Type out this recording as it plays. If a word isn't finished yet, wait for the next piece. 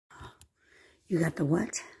You got the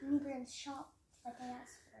what? Brand's shop, like I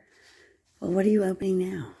asked for. Well, what are you opening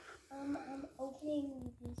now? I'm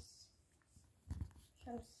opening this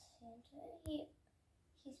from Santa.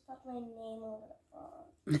 He's put my name over the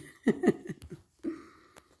front.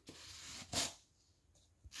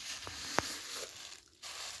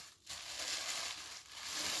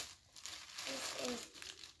 This is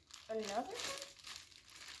another one?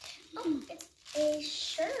 Oh, it's a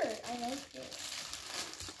shirt. I like this.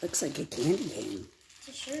 Looks like a candy cane. It's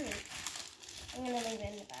a shirt. I'm going to leave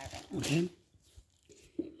it in the bag right now. Okay.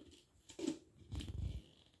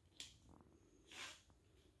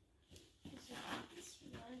 This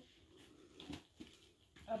one.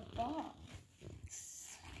 A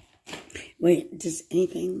box. Wait, does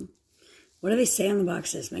anything... What do they say on the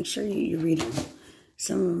boxes? Make sure you read them.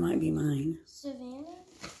 Some of them might be mine. Savannah?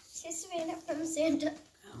 Say Savannah from Santa.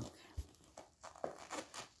 Oh,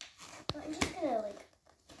 okay. I'm just going to, like,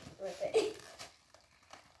 rip it.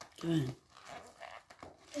 Go ahead.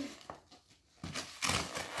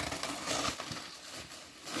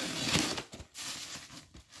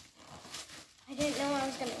 I didn't know I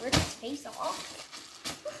was going to rip his face off.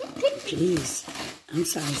 Jeez. I'm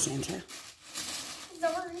sorry, Santa.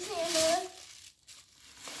 Sorry, Santa.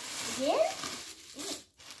 Again?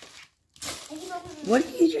 What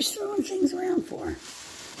are you just throwing things around for?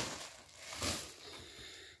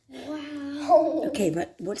 Wow. Okay,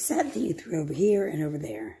 but what's that you threw over here and over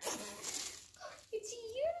there? It's a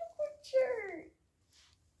unicorn shirt.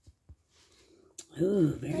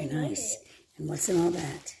 Ooh, very nice. And what's in all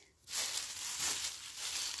that?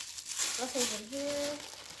 Nothing's in here.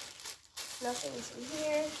 Nothing's in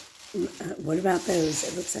here. What about those?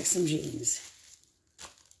 It looks like some jeans.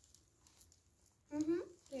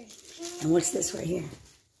 There's jeans. And what's this right here?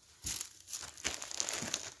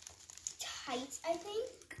 Tights, I think.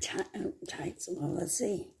 Tights. Well, let's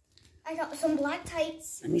see. I got some black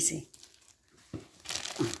tights. Let me see.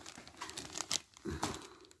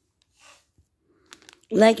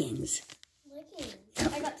 Leggings. Leggings.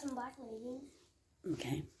 I got some black leggings.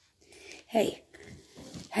 Okay. Hey.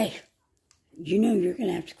 You know you're going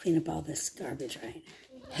to have to clean up all this garbage, right?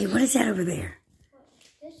 Hey, what is that over there? What,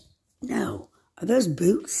 this? No. Are those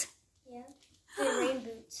boots? Yeah. They're rain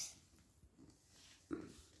boots.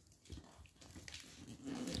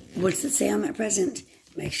 What's it say on that present?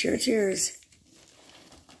 Make sure it's yours.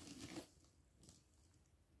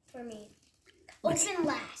 For me. Open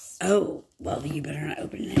last. Oh, well, you better not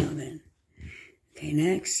open it now then. Okay,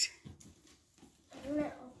 next. I'm going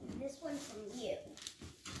to open this one from you.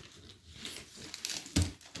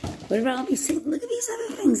 What about all these things? Look at these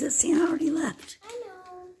other things that Santa already left. I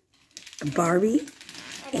know. A Barbie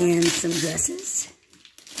and some dresses.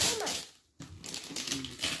 Come on.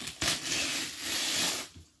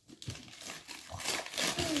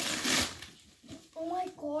 Oh my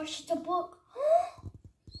gosh, it's a book.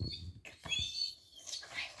 I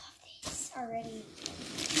love these already.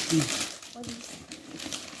 What are these?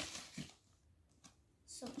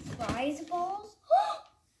 Surprise balls?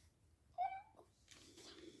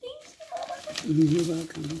 Thanks, Mama. You're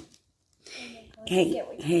welcome.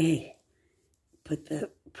 Hey. Put the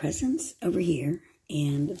presents over here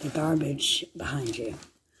and the garbage behind you.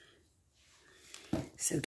 So